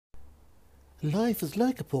Life is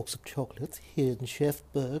like a box of chocolates here in Chef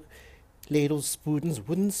Berg. Ladle spoons,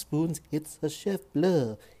 wooden spoons, it's a chef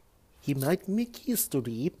blur. He might make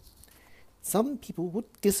history. Some people would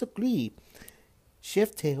disagree.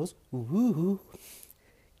 Chef Tales, woohoo.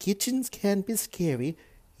 Kitchens can be scary.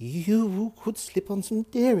 You could slip on some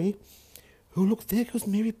dairy. Oh, look, there goes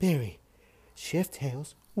Mary Berry. Chef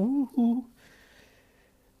Tales, woohoo.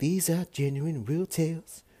 These are genuine, real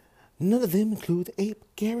tales. None of them include Abe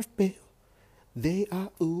Gareth Bale. They are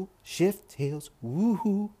chef tales,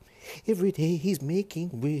 woohoo. Every day he's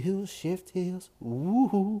making real chef tales,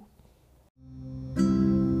 woohoo.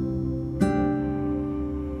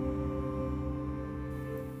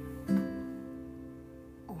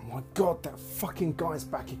 Oh my god, that fucking guy's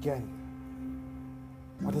back again.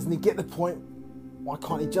 Why doesn't he get the point? Why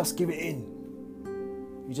can't he just give it in?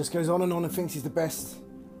 He just goes on and thinks he's the best.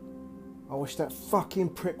 I wish that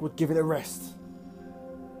fucking prick would give it a rest.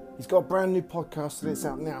 He's got a brand new podcast and it's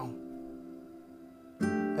out now.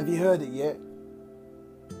 Have you heard it yet?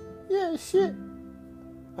 Yeah, shit.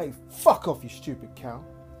 Hey, fuck off, you stupid cow.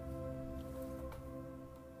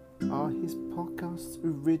 Are his podcasts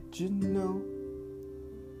original?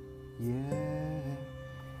 Yeah.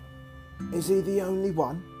 Is he the only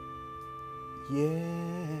one?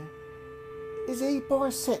 Yeah. Is he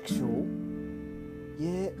bisexual?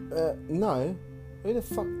 Yeah, no. Who the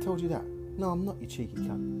fuck told you that? No, I'm not, you cheeky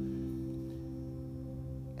cunt.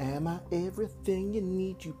 Am I everything you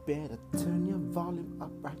need? You better turn your volume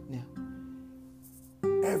up right now.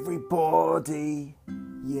 Everybody,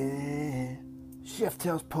 yeah. Chef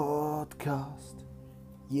Tales Podcast,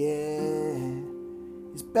 yeah.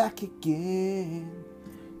 It's back again,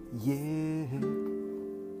 yeah.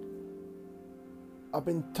 I've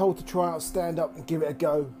been told to try out stand up and give it a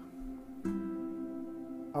go.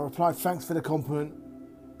 I replied, thanks for the compliment.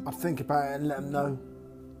 I'd think about it and let them know.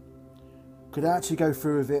 Could I actually go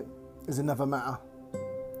through with it is another matter.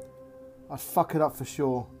 I'd fuck it up for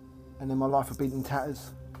sure, and then my life would be in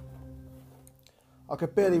tatters. I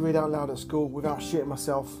could barely read out loud at school without shitting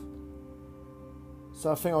myself.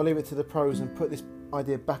 So I think I'll leave it to the pros and put this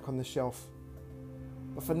idea back on the shelf.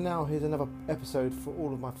 But for now, here's another episode for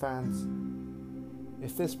all of my fans.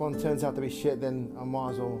 If this one turns out to be shit, then I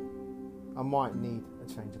might need a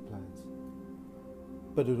change of plans.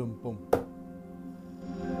 Ba-da-dum-bum.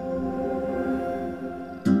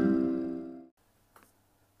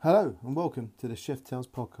 Hello and welcome to the Chef Tales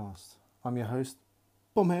Podcast. I'm your host,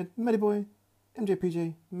 Bombhead, Mediboy,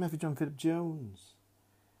 MJPG, Matthew John Philip Jones.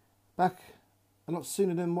 Back a lot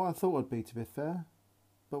sooner than what I thought I'd be, to be fair.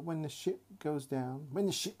 But when the ship goes down,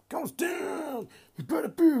 you better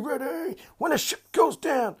be ready. When the ship goes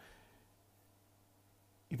down,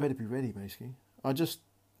 you better be ready, basically. I just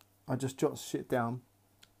jot shit down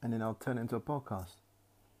and then I'll turn it into a podcast.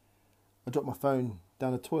 I dropped my phone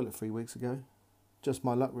down the toilet 3 weeks ago. Just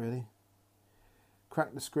my luck, really.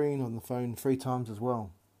 Cracked the screen on the phone 3 times as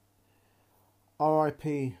well. RIP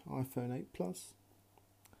iPhone 8 Plus.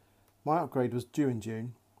 My upgrade was due in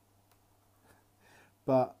June.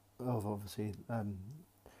 But, obviously,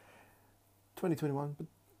 2021. But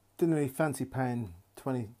didn't really fancy paying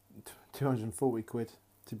 240 quid,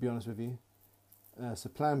 to be honest with you. So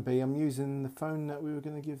plan B, I'm using the phone that we were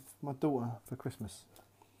going to give my daughter for Christmas.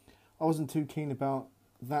 I wasn't too keen about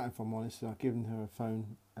that, if I'm honest. I've given her a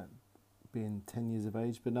phone at being 10 years of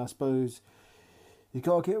age, but I suppose you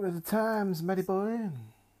got to get with the times, matey boy.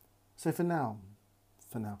 So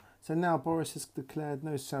now Boris has declared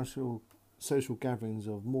no social gatherings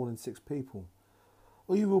of more than 6 people,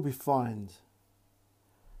 or you will be fined.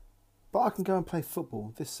 But I can go and play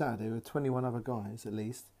football this Saturday with 21 other guys at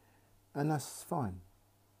least, and that's fine.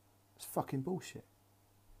 It's fucking bullshit.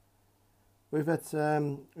 We've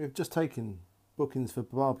just taken bookings for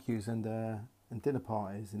barbecues and dinner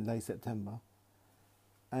parties in late September,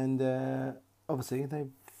 and obviously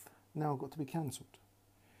they've now got to be cancelled.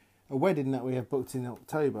 A wedding that we have booked in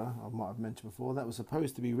October, I might have mentioned before, that was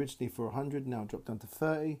supposed to be originally for 100, now dropped down to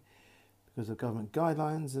 30 because of government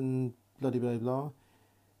guidelines and bloody blah blah.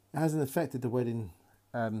 It hasn't affected the wedding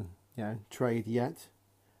trade yet,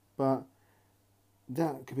 but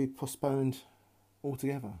that could be postponed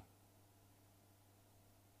altogether.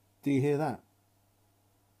 Do you hear that?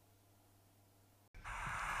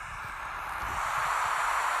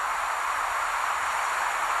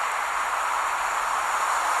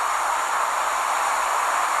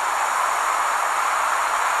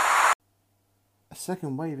 A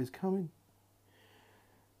second wave is coming.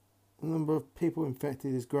 The number of people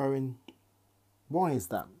infected is growing. Why is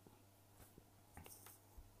that?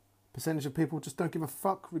 Percentage of people just don't give a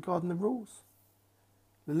fuck regarding the rules.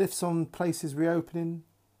 The lifts on places reopening.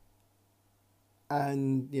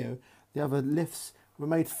 and the other lifts were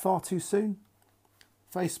made far too soon.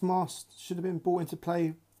 Face masks should have been brought into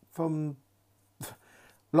play from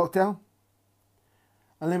lockdown.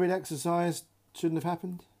 Unlimited exercise shouldn't have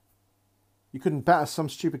happened. You couldn't batter some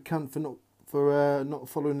stupid cunt for not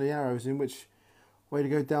following the arrows in which way to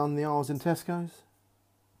go down the aisles in Tesco's.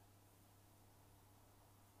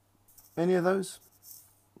 Any of those?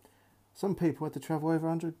 Some people had to travel over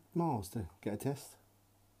 100 miles to get a test.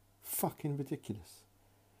 Fucking ridiculous.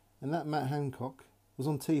 And that Matt Hancock was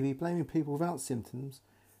on TV blaming people without symptoms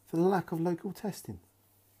for the lack of local testing.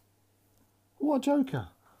 What a joker.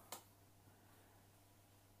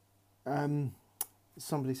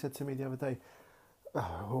 Somebody said to me the other day,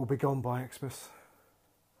 "Oh, we'll be gone by Xmas."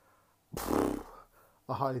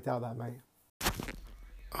 I highly doubt that, mate.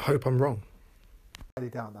 I hope I'm wrong. I highly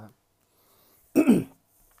doubt that.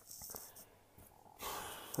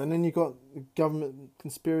 And then you got government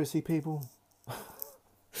conspiracy people.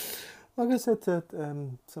 Like I said to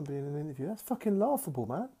somebody in an interview, that's fucking laughable,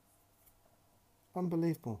 man.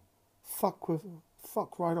 Unbelievable. Fuck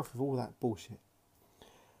right off with all that bullshit.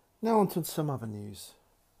 Now on to some other news.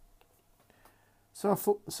 So I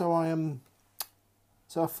thought that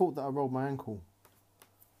I rolled my ankle.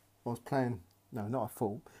 I was playing. No, not a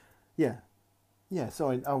fault. Yeah.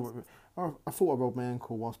 Sorry. I thought I rolled my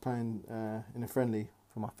ankle whilst playing in a friendly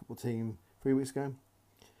for my football team 3 weeks ago.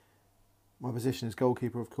 My position is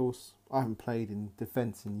goalkeeper, of course. I haven't played in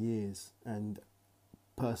defence in years, and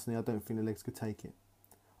personally, I don't think the legs could take it.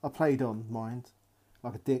 I played on, mind,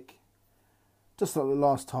 like a dick. Just like the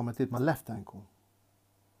last time I did my left ankle.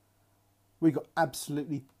 We got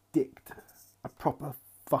absolutely dicked. A proper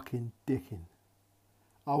fucking dicking.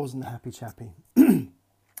 I wasn't a happy chappy.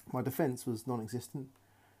 My defence was non-existent.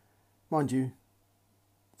 Mind you,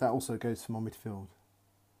 that also goes for my midfield.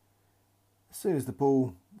 As soon as the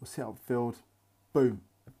ball was hit upfield, boom,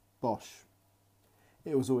 bosh.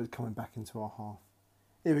 It was always coming back into our half.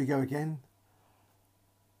 Here we go again.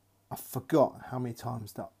 I forgot how many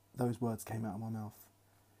times that those words came out of my mouth.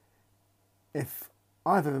 If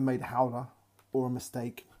I've ever made a howler or a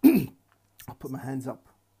mistake, I'll put my hands up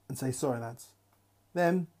and say, "Sorry, lads."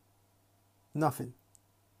 Them, nothing.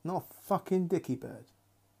 Not a fucking dicky bird.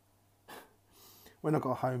 When I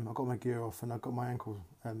got home, I got my gear off and I got my ankle,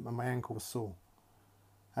 and my ankle was sore.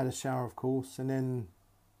 Had a shower, of course, and then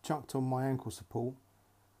chucked on my ankle support.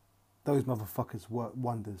 Those motherfuckers work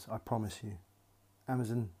wonders, I promise you.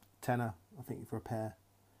 Amazon, tenner, I think, for a pair.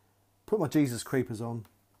 Put my Jesus creepers on,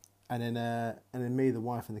 and then me, the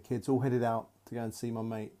wife, and the kids all headed out to go and see my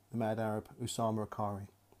mate, the mad Arab, Usama Akari.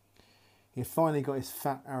 He had finally got his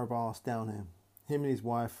fat Arab ass down here. Him and his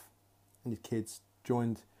wife and his kids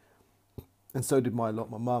joined, and so did my lot,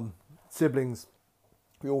 my mum, siblings.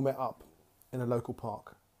 We all met up in a local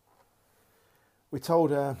park. We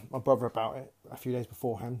told my brother about it a few days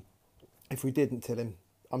beforehand. If we didn't tell him,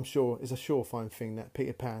 I'm sure it's a surefire thing that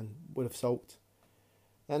Peter Pan would have sulked.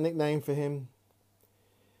 That nickname for him,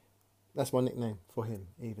 that's my nickname for him,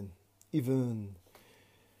 even.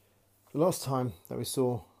 The last time that we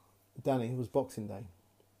saw Danny was Boxing Day.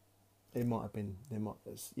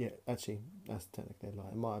 Actually, that's technically a lie.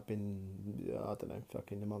 It might have been, I don't know,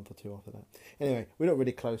 fucking a month or two after that. Anyway, we're not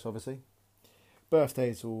really close, obviously.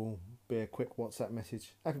 Birthdays will be a quick WhatsApp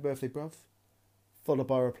message. "Happy birthday, bruv." Followed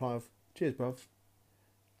by a reply of, "Cheers, bruv."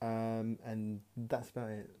 And that's about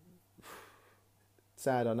it.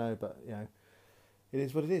 Sad, I know, but, it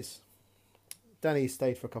is what it is. Danny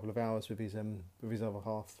stayed for a couple of hours with his other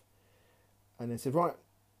half. And they said, "Right,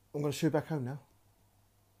 I'm going to shoot back home now."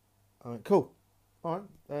 I went, "Cool. All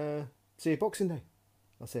right. See you Boxing Day,"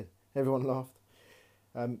 I said. Everyone laughed.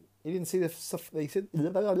 He didn't see the stuff. He said, "Yeah,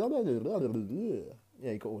 he got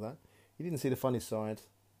all that." He didn't see the funny side,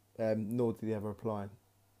 nor did he ever reply.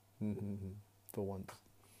 For once.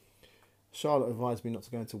 Charlotte advised me not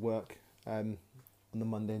to go into work on the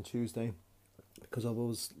Monday and Tuesday because I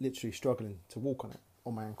was literally struggling to walk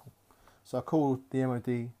on my ankle. So I called the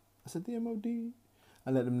MOD. I said, "The MOD,"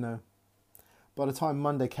 and let them know. By the time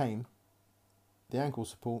Monday came, the ankle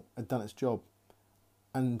support had done its job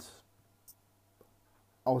and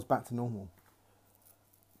I was back to normal.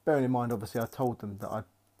 Bearing in mind, obviously, I told them that I'd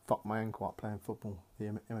fucked my ankle up playing football,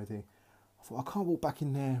 the MOD. I thought, I can't walk back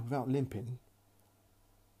in there without limping,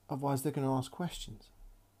 otherwise they're going to ask questions.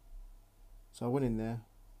 So I went in there,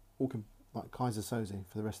 walking like Kaiser Soze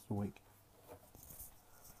for the rest of the week.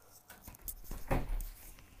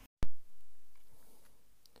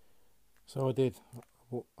 So I did.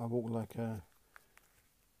 I walked like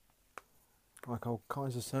old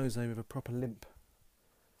Kaiser Soze with a proper limp.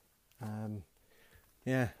 And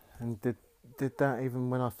did did that even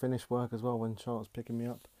when I finished work as well, when Charlotte's picking me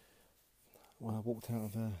up. When I walked out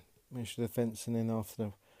of Ministry of Defence, and then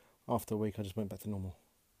after a week I just went back to normal.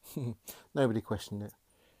 Nobody questioned it.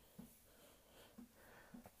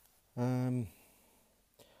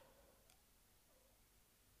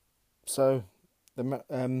 So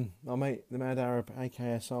our mate, the Mad Arab,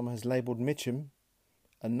 aka Osama, has labelled Mitcham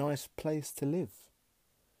a nice place to live.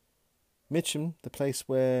 Mitcham, the place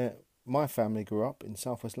where my family grew up in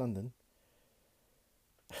southwest London.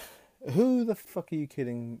 Who the fuck are you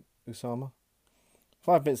kidding, Osama?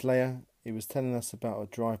 5 minutes later, he was telling us about a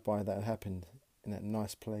drive-by that had happened in that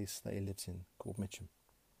nice place that he lives in, called Mitcham.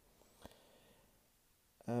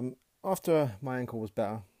 After my ankle was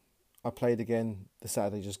better, I played again the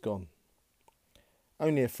Saturday just gone.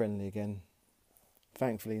 Only a friendly again.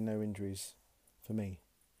 Thankfully, no injuries for me.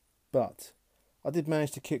 But I did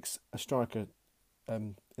manage to kick a striker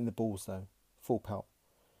in the balls though, full pelt.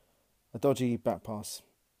 A dodgy back pass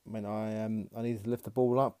meant I needed to lift the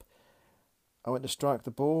ball up. I went to strike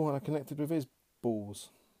the ball and I connected with his balls.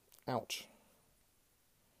 Ouch.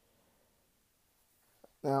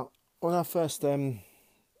 Now, when I first I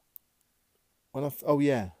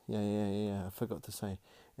forgot to say,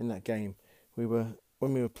 in that game when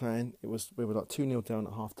we were playing, we were like 2-0 down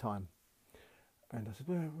at half time. And I said,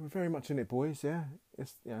 we're very much in it, boys, yeah.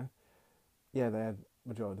 It's they had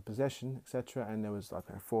majority of the possession, etc. And there was like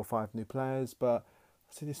 4 or 5 new players, but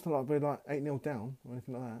I said it's not like we're like 8-0 down or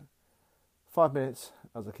anything like that. 5 minutes,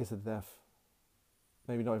 that was a kiss of death.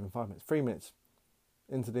 Maybe not even 5 minutes, 3 minutes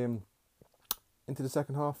into the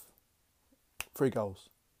second half, 3 goals,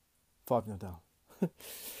 5-0 down.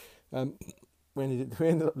 We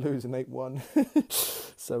ended up losing 8-1.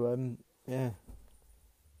 So yeah,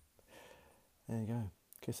 there you go,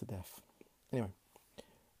 kiss of death. Anyway,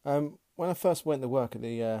 when I first went to work at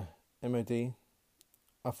the MOD,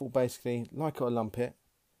 I thought basically, like it or lump it,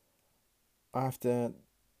 I have to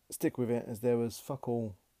stick with it, as there was fuck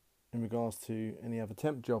all in regards to any other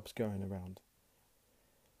temp jobs going around.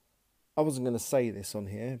 I wasn't going to say this on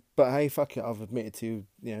here, but hey, fuck it, I've admitted to,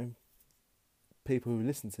 people who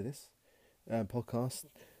listen to this podcast,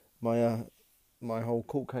 my whole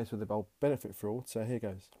court case with the old benefit fraud, so here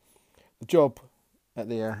goes. The job at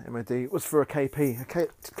the MOD was for a KP,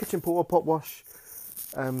 kitchen porter, pot wash,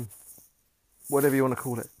 whatever you want to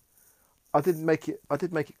call it. I did make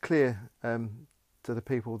it clear to the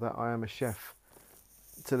people that I am a chef,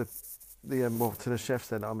 to the chefs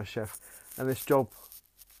that I'm a chef, and this job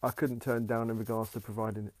I couldn't turn down in regards to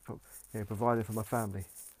providing for my family.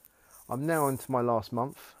 I'm now into my last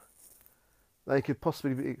month. They could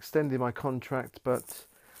possibly be extending my contract, but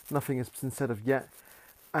nothing has been said of yet.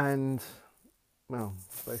 And well,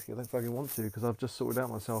 basically I don't fucking want to, because I've just sorted out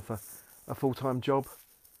myself a full-time job,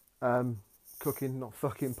 cooking, not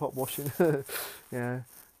fucking pot washing. Yeah,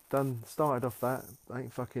 started off that. I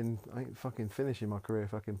ain't fucking finishing my career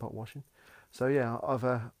fucking pot washing. So yeah, I've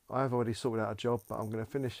already sorted out a job, but I'm gonna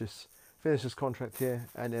finish this contract here,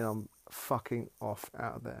 and then I'm fucking off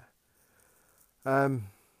out of there.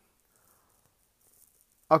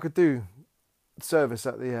 I could do service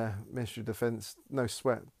at the Ministry of Defence, no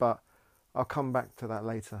sweat, but I'll come back to that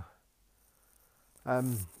later. I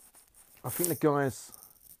think the guys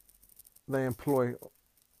they employ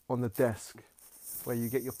on the desk where you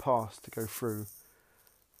get your pass to go through,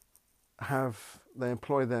 they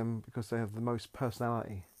employ them because they have the most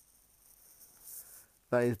personality.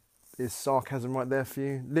 That is sarcasm right there for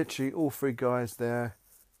you. Literally all 3 guys there,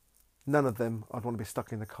 none of them I'd want to be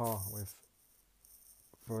stuck in the car with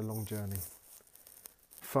for a long journey.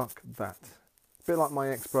 Fuck that. A bit like my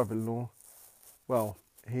ex-brother-in-law. Well,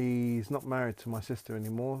 he's not married to my sister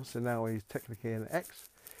anymore, so now he's technically an ex.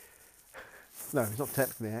 No, he's not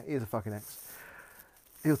technically an ex, he is a fucking ex.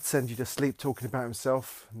 He'll send you to sleep talking about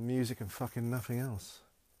himself, music and fucking nothing else.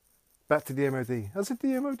 Back to the MOD. I said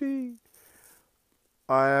the MOD.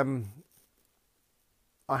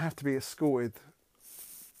 I have to be escorted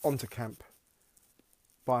onto camp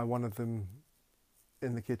by one of them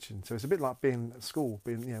in the kitchen. So it's a bit like being at school,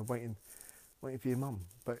 waiting for your mum,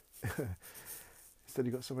 but instead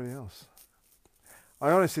you got somebody else. I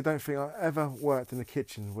honestly don't think I ever worked in a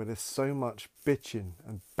kitchen where there's so much bitching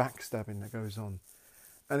and backstabbing that goes on.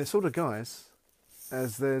 And it's all the guys,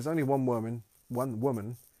 as there's only one woman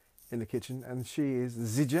in the kitchen, and she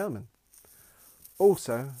is the German.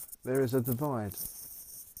 Also, there is a divide.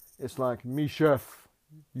 It's like, me chef,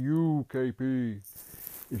 you KP,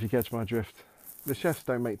 if you catch my drift. The chefs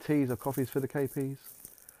don't make teas or coffees for the KPs.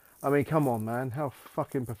 I mean, come on, man, how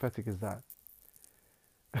fucking pathetic is that?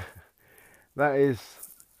 That is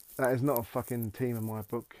not a fucking team in my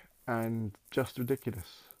book, and just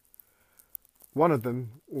ridiculous. One of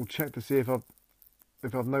them will check to see if I've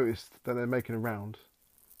noticed that they're making a round.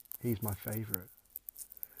 He's my favourite.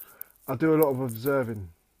 I do a lot of observing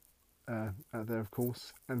out there, of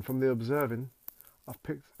course, and from the observing, I've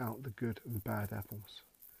picked out the good and bad apples.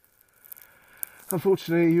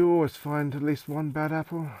 Unfortunately, you always find at least one bad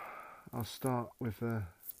apple. I'll start with the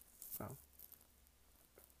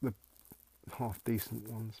half-decent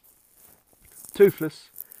ones. Toothless,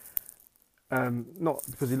 not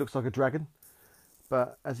because he looks like a dragon,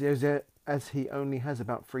 but as he only has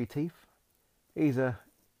about 3 teeth, he's a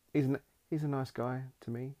nice guy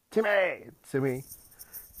to me. To me,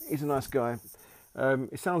 he's a nice guy.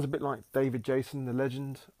 It sounds a bit like David Jason, the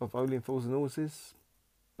legend of Only Fools and Horses,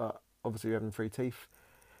 but obviously having 3 teeth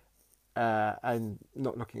and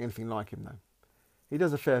not looking anything like him though. He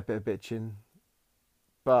does a fair bit of bitching,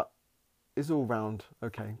 but is all round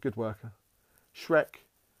okay, good worker. Shrek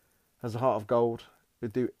has a heart of gold. He'll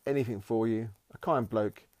do anything for you. A kind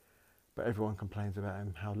bloke, but everyone complains about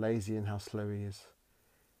him, how lazy and how slow he is.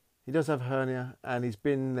 He does have a hernia, and he's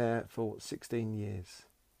been there for 16 years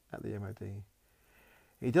at the MOD.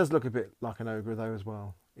 He does look a bit like an ogre though as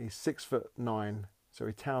well. He's 6'9", so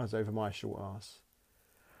he towers over my short arse.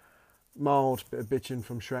 Mild bit of bitching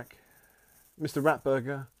from Shrek. Mr.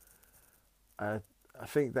 Ratburger, I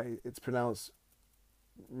think that it's pronounced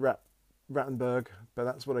Rattenberg, but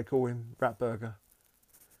that's what they call him, Ratburger.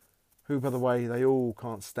 Who, by the way, they all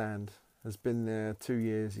can't stand. Has been there 2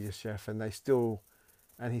 years, he's a chef, and he still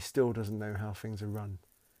doesn't know how things are run.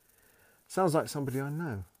 Sounds like somebody I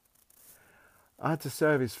know. I had to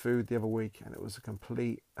serve his food the other week, and it was a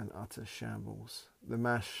complete and utter shambles. The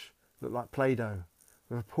mash looked like Play-Doh,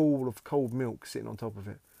 with a pool of cold milk sitting on top of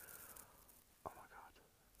it. Oh my God.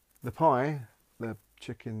 The pie, the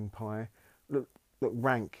chicken pie, looked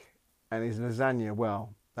rank, and his lasagna,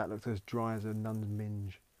 well, that looked as dry as a nun's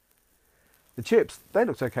minge. The chips, they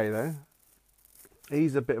looked okay though.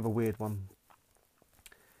 He's a bit of a weird one.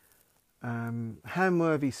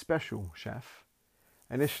 Hamworthy Special Chef.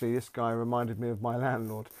 Initially, this guy reminded me of my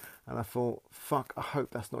landlord, and I thought, fuck, I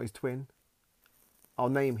hope that's not his twin. I'll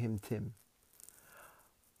name him Tim.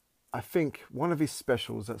 I think one of his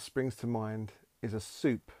specials that springs to mind is a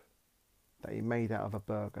soup that he made out of a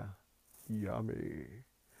burger. Yummy.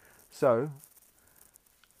 So,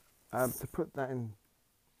 to put that in,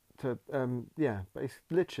 but it's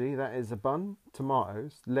literally, that is a bun,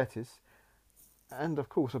 tomatoes, lettuce, and of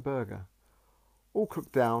course a burger. All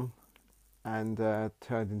cooked down and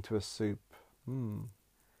turned into a soup.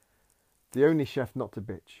 The only chef not to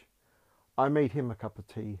bitch. I made him a cup of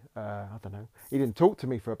tea, I don't know. He didn't talk to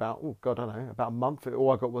me for about, about a month.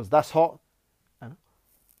 All I got was, that's hot.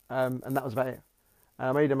 And that was about it. And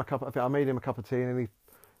I made him a cup of tea, and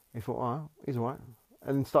he thought, oh, he's all right.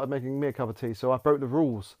 And started making me a cup of tea. So I broke the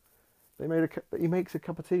rules. He makes a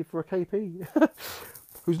cup of tea for a KP.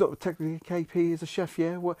 Who's not technically a KP, is a chef,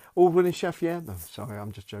 yeah? What, all-winning chef, yeah? No, sorry,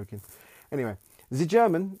 I'm just joking. Anyway, the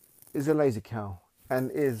German is a lazy cow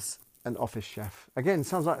and is an office chef. Again,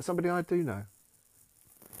 sounds like somebody I do know.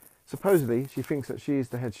 Supposedly, she thinks that she is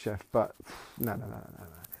the head chef, but no.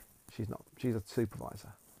 She's not. She's a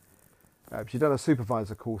supervisor. She's done a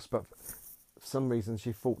supervisor course, but for some reason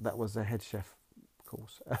she thought that was a head chef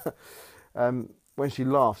course. When she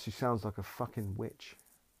laughs, she sounds like a fucking witch.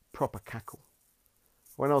 Proper cackle.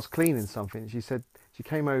 When I was cleaning something, she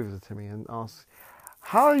came over to me and asked,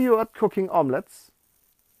 "How are you at cooking omelettes?"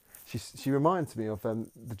 She reminds me of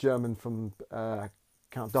the German from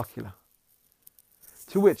Count Dracula.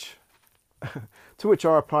 To which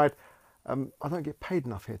I replied, "I don't get paid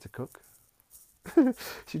enough here to cook."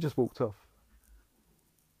 She just walked off.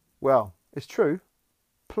 Well, it's true.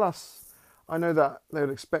 Plus, I know that they would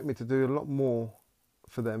expect me to do a lot more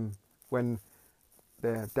for them when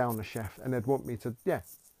they're down the chef, and they'd want me to,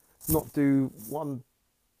 not do what I'm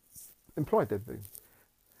employed to do.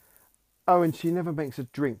 Oh, and she never makes a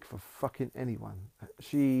drink for fucking anyone.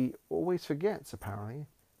 She always forgets, apparently.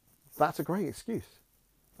 That's a great excuse.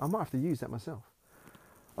 I might have to use that myself.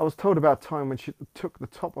 I was told about a time when she took the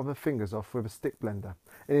top of her fingers off with a stick blender.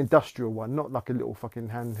 An industrial one, not like a little fucking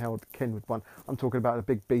handheld Kenwood one. I'm talking about a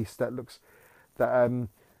big beast that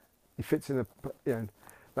he fits in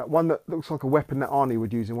that one that looks like a weapon that Arnie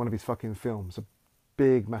would use in one of his fucking films. A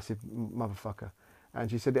big, massive motherfucker. And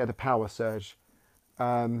she said it had a power surge.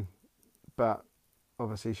 But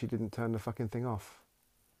obviously she didn't turn the fucking thing off.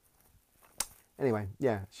 Anyway,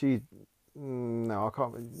 yeah, no, I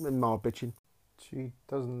can't, mild bitching. She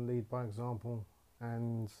doesn't lead by example,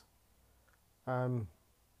 and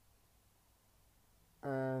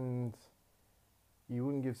you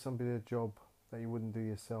wouldn't give somebody a job that you wouldn't do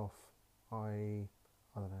yourself. I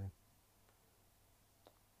don't know.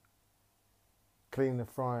 clean the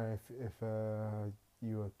fryer if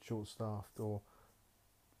you were short-staffed, or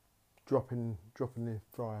dropping the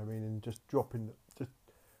fryer, I mean, and just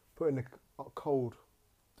putting the cold,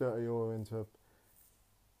 dirty oil into a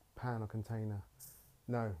pan or container.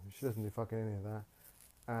 No, she doesn't do fucking any of that.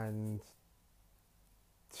 And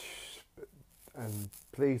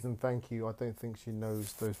please and thank you, I don't think she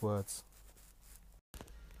knows those words.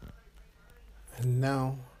 And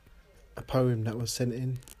now, a poem that was sent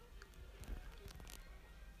in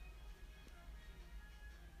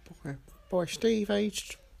by Steve,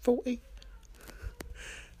 aged 40.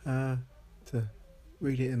 To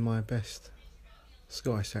read it in my best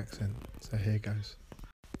Scottish accent. So here goes.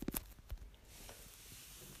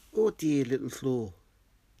 Oh dear little Flo,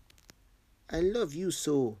 I love you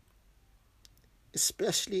so,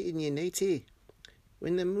 especially in your nightie,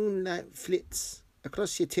 when the moonlight flits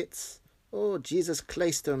across your tits. Oh Jesus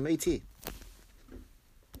Christ almighty.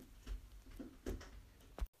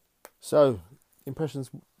 So,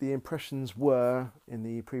 the impressions were, in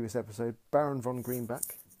the previous episode, Baron von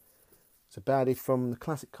Greenback. It's a baddie from the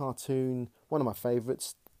classic cartoon, one of my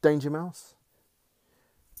favourites, Danger Mouse.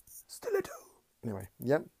 Stiletto. Anyway,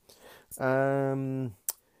 yep. DMX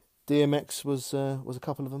was a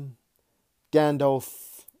couple of them.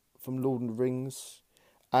 Gandalf from Lord of the Rings,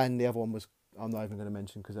 and the other one was, I'm not even going to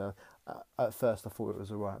mention because at first I thought it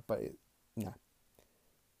was alright, but no.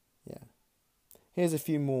 Yeah. Here's a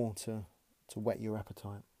few more to whet your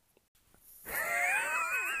appetite.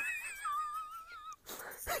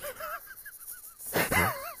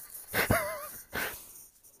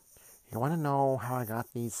 You want to know how I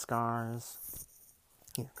got these scars?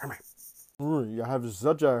 Here, come here. You have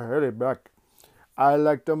such a hairy back. I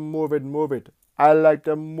like to move it. I like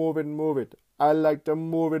to move it. I like to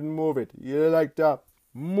move it. You like to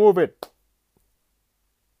move it.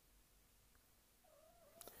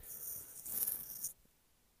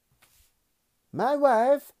 My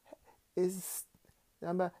wife is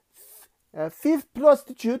number 5th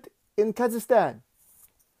prostitute in Kazakhstan.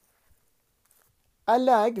 I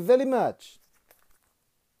like very much.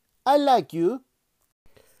 I like you.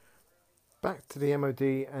 Back to the MOD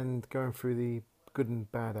and going through the good and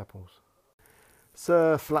bad apples.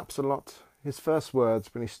 Sir Flaps-a-Lot, his first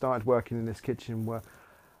words when he started working in this kitchen were,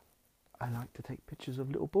 I like to take pictures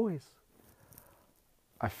of little boys.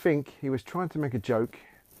 I think he was trying to make a joke,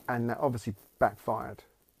 and that obviously backfired.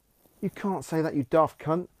 You can't say that, you daft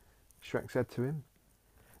cunt, Shrek said to him.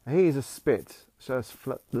 And he is a spit, Sir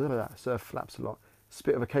Flaps-a-Lot,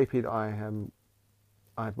 spit of a KP that I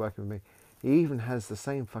had working with me. He even has the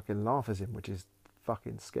same fucking laugh as him, which is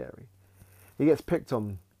fucking scary. He gets picked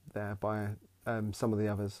on there by some of the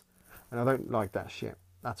others, and I don't like that shit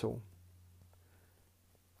at all.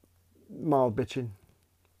 Mild bitching.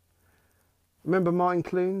 Remember Martin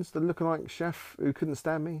Clunes, the lookalike chef who couldn't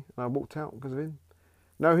stand me, and I walked out because of him?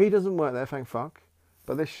 No, he doesn't work there, thank fuck.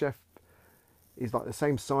 But this chef is like the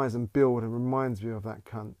same size and build and reminds me of that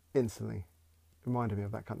cunt instantly. Reminded me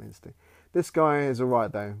of that cunt instantly. This guy is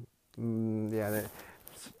alright though. Yeah,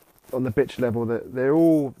 on the bitch level, they're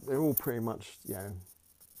all pretty much, you know,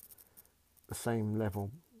 the same level.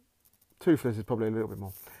 Toothless is probably a little bit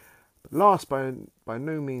more. But last, by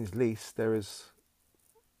no means least, there is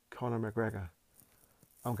Conor McGregor.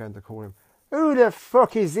 I'm going to call him. Who the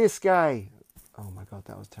fuck is this guy? Oh my god,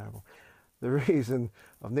 that was terrible. The reason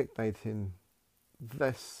I've nicknamed him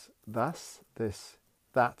that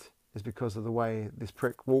is because of the way this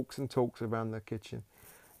prick walks and talks around the kitchen,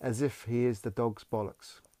 as if he is the dog's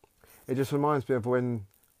bollocks. It just reminds me of when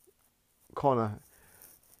Conor,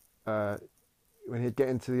 when he'd get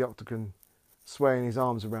into the octagon, swaying his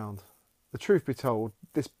arms around. The truth be told,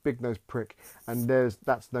 this big-nosed prick, and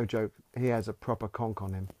that's no joke, he has a proper conk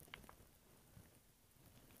on him.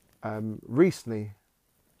 Recently,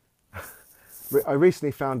 I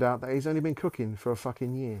recently found out that he's only been cooking for a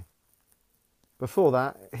fucking year. Before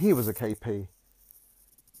that, he was a KP.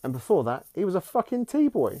 And before that, he was a fucking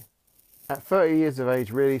T-boy. At 30 years of age,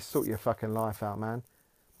 really sort your fucking life out, man.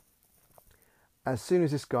 As soon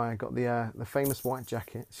as this guy got the famous white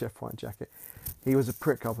jacket, chef white jacket, he was a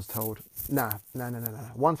prick, I was told. Nah.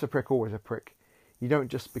 Once a prick, always a prick. You don't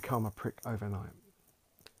just become a prick overnight.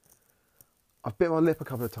 I've bit my lip a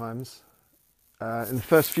couple of times in the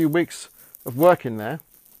first few weeks of working there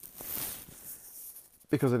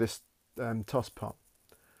because of this toss pot.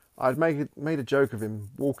 I'd made a joke of him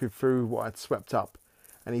walking through what I'd swept up,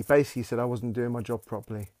 and he basically said I wasn't doing my job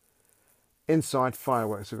properly. Inside,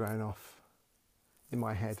 fireworks were going off in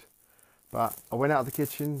my head. But I went out of the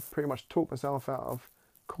kitchen, pretty much talked myself out of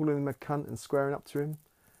calling him a cunt and squaring up to him.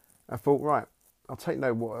 I thought, right, I'll take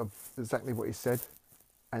note of exactly what he said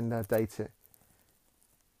and date it.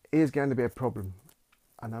 is going to be a problem,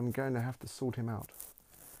 and I'm going to have to sort him out.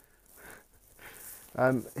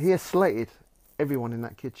 He has slated everyone in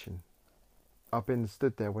that kitchen. I've been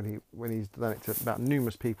stood there when he's done it to about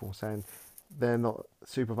numerous people, saying they're not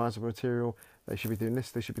supervisable material, they should be doing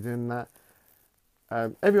this, they should be doing that.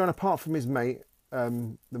 Everyone apart from his mate,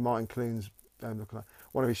 the Martin Clunes,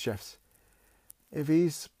 one of his chefs. If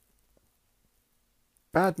he's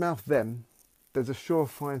badmouthed them, there's a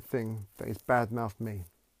surefire thing that he's badmouthed me.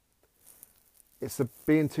 It's the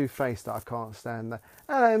being two-faced that I can't stand.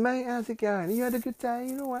 Hello mate, how's it going? You had a good day?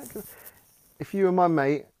 You know what? If you were my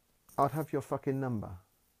mate, I'd have your fucking number.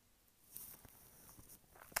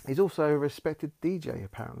 He's also a respected DJ,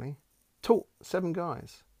 apparently. Taught 7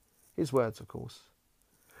 guys. His words, of course.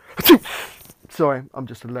 Sorry, I'm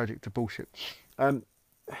just allergic to bullshit.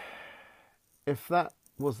 If that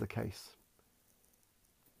was the case,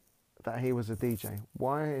 that he was a DJ,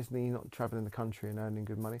 why isn't he not travelling the country and earning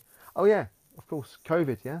good money? Oh yeah, of course,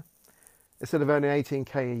 COVID, yeah? Instead of earning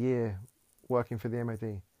 18k a year working for the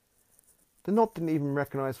MOD. The Knob didn't even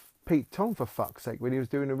recognise Pete Tong, for fuck's sake, when he was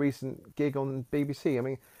doing a recent gig on BBC. I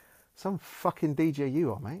mean, some fucking DJ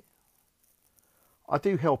you are, mate. I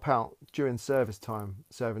do help out during service time,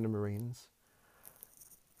 serving the Marines.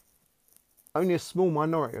 Only a small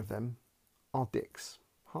minority of them are dicks.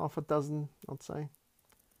 Half a dozen, I'd say.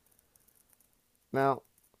 Now,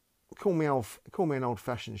 call me an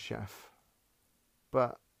old-fashioned chef,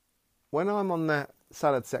 but when I'm on the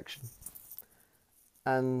salad section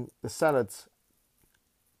and the salads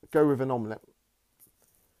go with an omelette,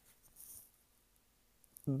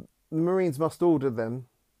 the Marines must order them,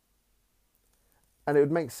 and it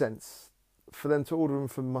would make sense for them to order them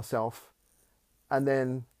from myself, and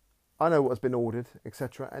then I know what's been ordered,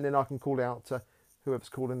 etc., and then I can call it out to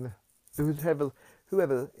whoever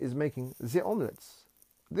is making the omelettes,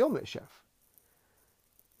 the omelette chef.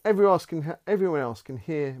 Everyone else can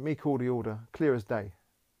hear me call the order clear as day.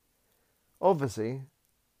 Obviously,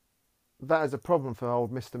 that is a problem for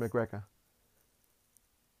old Mr. McGregor.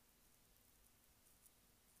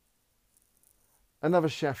 Another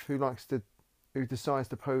chef who decides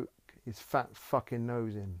to poke his fat fucking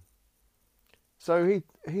nose in. So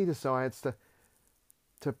he decides to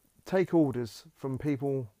take orders from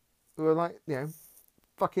people who are like, you know,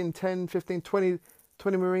 fucking 10, 15, 20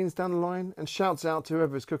 Marines down the line, and shouts out to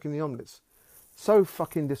whoever is cooking the omelettes. So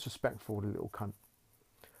fucking disrespectful, the little cunt.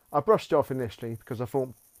 I brushed it off initially because I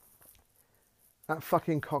thought, that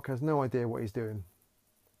fucking cock has no idea what he's doing.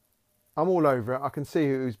 I'm all over it. I can see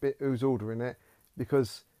who's ordering it,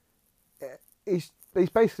 because he's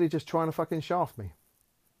basically just trying to fucking shaft me.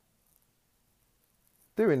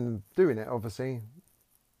 Doing it, obviously,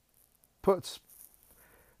 puts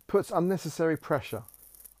unnecessary pressure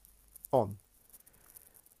on.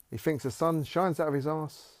 He thinks the sun shines out of his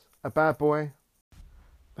arse. A bad boy.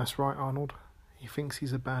 That's right, Arnold. He thinks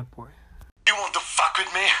he's a bad boy. You want to fuck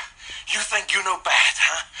with me? You think you know bad,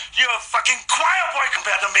 huh? You're a fucking choir boy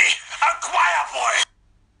compared to me. A choir boy.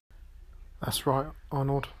 That's right,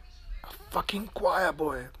 Arnold. A fucking choir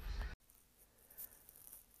boy.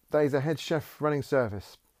 He's a head chef running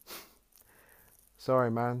service.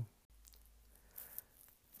 Sorry, man.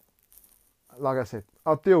 Like I said,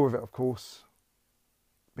 I'll deal with it, of course.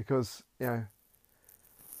 Because, you know,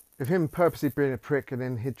 with him purposely being a prick, and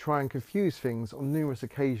then he'd try and confuse things on numerous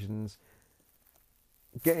occasions,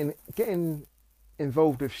 getting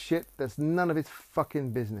involved with shit that's none of his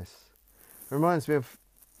fucking business. Reminds me a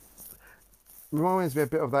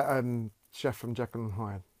bit of that chef from Jekyll and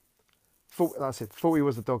Hyde. Thought he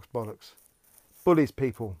was the dog's bollocks. Bullies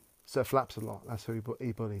people. Sir Flaps a lot. That's who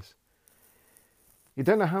he bullies. You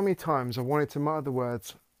don't know how many times I wanted to mutter the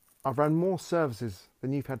words, I've run more services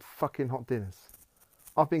than you've had fucking hot dinners.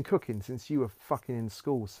 I've been cooking since you were fucking in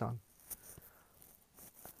school, son.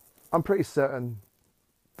 I'm pretty certain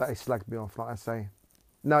that he slagged me off, like I say.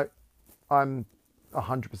 No, I'm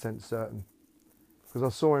 100% certain. Because I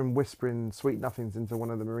saw him whispering sweet nothings into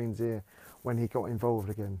one of the Marines' ear when he got involved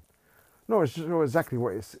again. Not sure exactly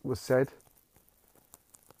what it was said.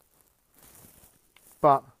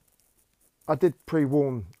 But I did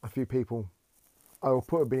pre-warn a few people. I will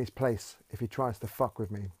put him in his place if he tries to fuck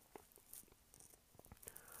with me.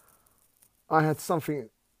 I had something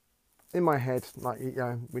in my head, like, you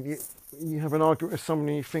know, when you have an argument with someone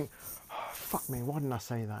and you think, oh, fuck me, why didn't I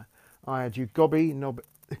say that? I had you gobby knob,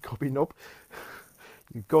 you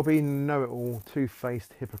gobby know-it-all,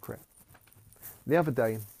 two-faced hypocrite. The other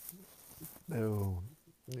day,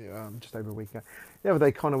 just over a week ago, the other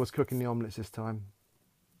day Connor was cooking the omelettes this time.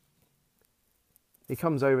 He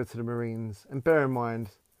comes over to the Marines, and bear in mind,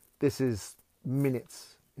 this is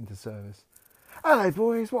minutes into service. Hello,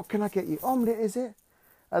 boys, what can I get you? Omelette, is it?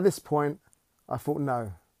 At this point, I thought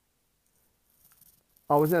no.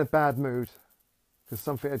 I was in a bad mood because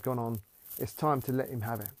something had gone on. It's time to let him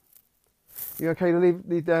have it. You okay to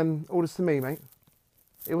leave the orders to me, mate?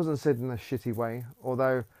 It wasn't said in a shitty way,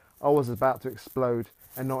 although I was about to explode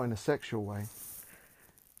and not in a sexual way.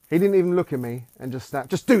 He didn't even look at me and just snapped,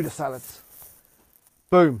 just do the salads.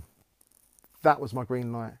 Boom. That was my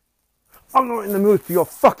green light. I'm not in the mood for your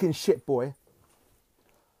fucking shit, boy.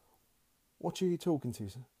 What are you talking to,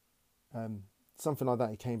 sir? Something like that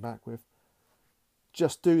he came back with.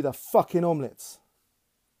 Just do the fucking omelettes.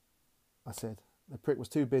 I said. The prick was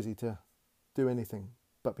too busy to do anything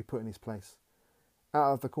but be put in his place.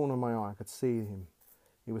 Out of the corner of my eye, I could see him.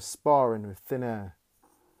 He was sparring with thin air.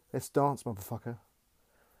 Let's dance, motherfucker.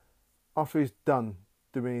 After he's done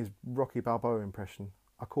doing his Rocky Balboa impression,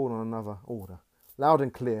 I called on another order. Loud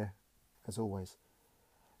and clear, as always.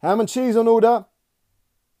 Ham and cheese on order.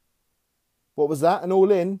 What was that? An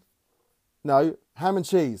all in? No, ham and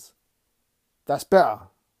cheese. That's better.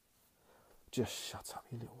 Just shut up,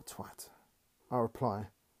 you little twat. I reply.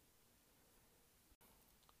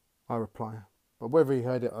 But whether he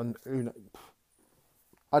heard it on Uno,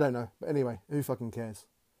 I don't know. But anyway, who fucking cares?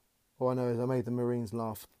 All I know is I made the Marines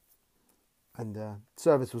laugh. And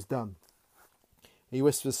service was done. He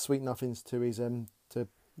whispers sweet nothings to his to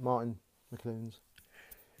Martin McLuhan's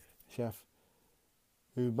chef,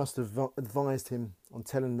 who must have advised him on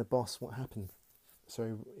telling the boss what happened.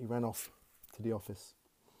 So he ran off to the office.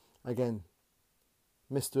 Again,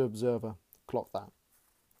 Mr. Observer clocked that.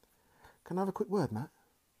 Can I have a quick word, Matt?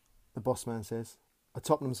 The boss man says. A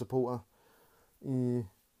Tottenham supporter. Yeah.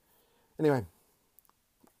 Anyway,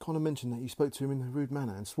 Connor mentioned that you spoke to him in a rude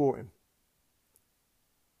manner and swore at him.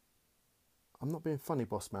 I'm not being funny,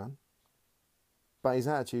 boss man, but his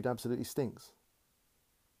attitude absolutely stinks.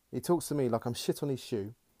 He talks to me like I'm shit on his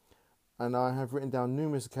shoe, and I have written down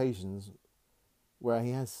numerous occasions where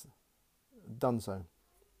he has done so.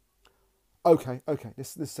 Okay,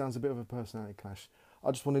 this sounds a bit of a personality clash.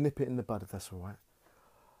 I just want to nip it in the bud if that's all right.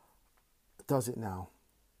 Does it now?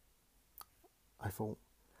 I thought.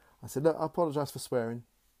 I said, look, I apologise for swearing.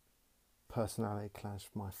 Personality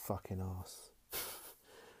clash, my fucking arse.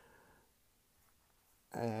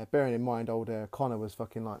 Bearing in mind, old Connor was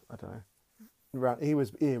fucking like, I don't know. He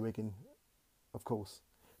was earwigging, of course.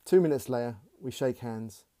 2 minutes later, we shake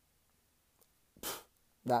hands.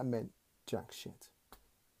 That meant jack shit.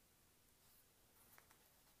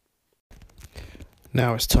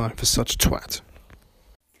 Now it's time for such twat.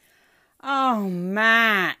 Oh,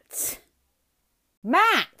 Matt.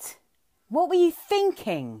 Matt! What were you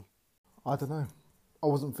thinking? I don't know. I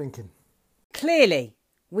wasn't thinking. Clearly.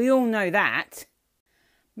 We all know that.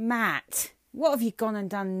 Matt, what have you gone and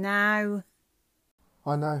done now?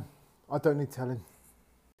 I know. I don't need telling.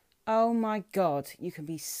 Oh my God, you can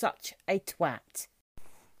be such a twat.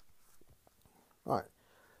 Right.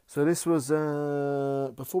 So this was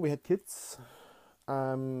before we had kids.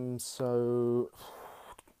 So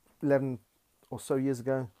 11 or so years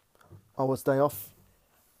ago, I was day off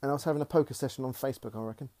and I was having a poker session on Facebook, I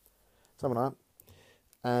reckon. Something like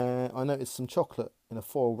that. I noticed some chocolate in a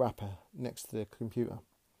foil wrapper next to the computer.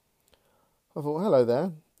 I thought, hello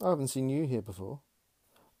there, I haven't seen you here before.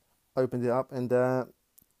 Opened it up and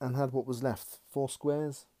had what was left, 4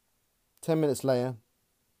 squares. 10 minutes later,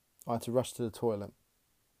 I had to rush to the toilet.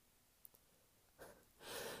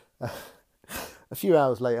 A few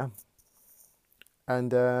hours later,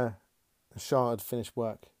 and Shah had finished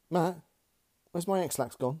work. Matt, where's my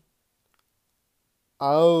X-Lax gone?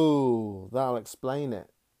 Oh, that'll explain it.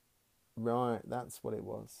 Right, that's what it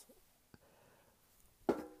was.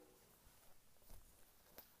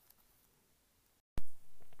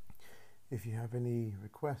 If you have any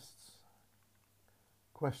requests,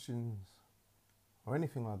 questions, or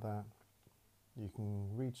anything like that, you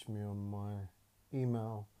can reach me on my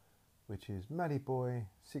email, which is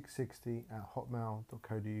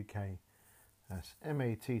mattyboy660@hotmail.co.uk. That's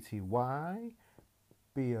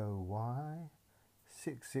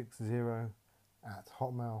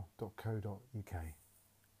mattyboy660@hotmail.co.uk.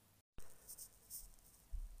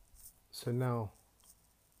 So now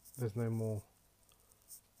there's no more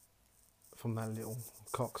from that little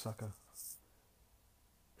cocksucker.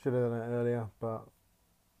 Should have done it earlier, but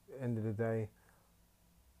end of the day,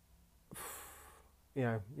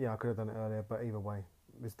 yeah, I could have done it earlier, but either way,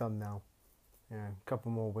 it's done now. A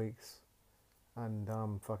couple more weeks, and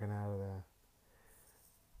I'm fucking out of there.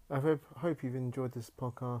 I hope you've enjoyed this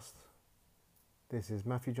podcast. This is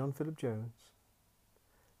Matthew John Philip Jones,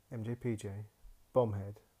 MJPJ,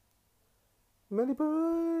 Bombhead, Melly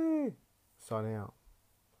Boy, signing out.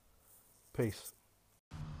 Peace.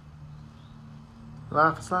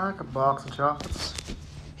 Life is like a box of chocolates.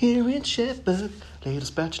 Here in Chefburg,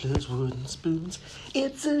 latest bachelor's wooden spoons.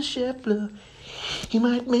 It's a chef blur. He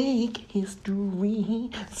might make history.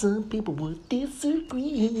 Some people would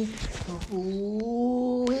disagree.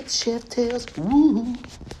 Oh, it's Chef Tales. Woo.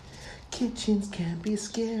 Kitchens can be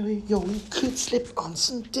scary. Yo, we could slip on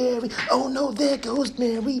some dairy. Oh no, there goes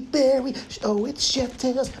Mary Berry. Oh, it's Chef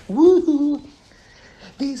Tales. Woo.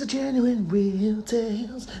 These are genuine, real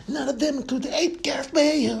tales. None of them include the 8 Gareth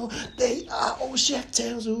Mayo. They are all Chef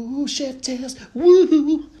Tales. Ooh, Chef Tales.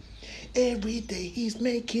 Woo. Every day he's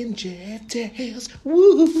making Chef Tales.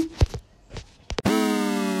 Woo.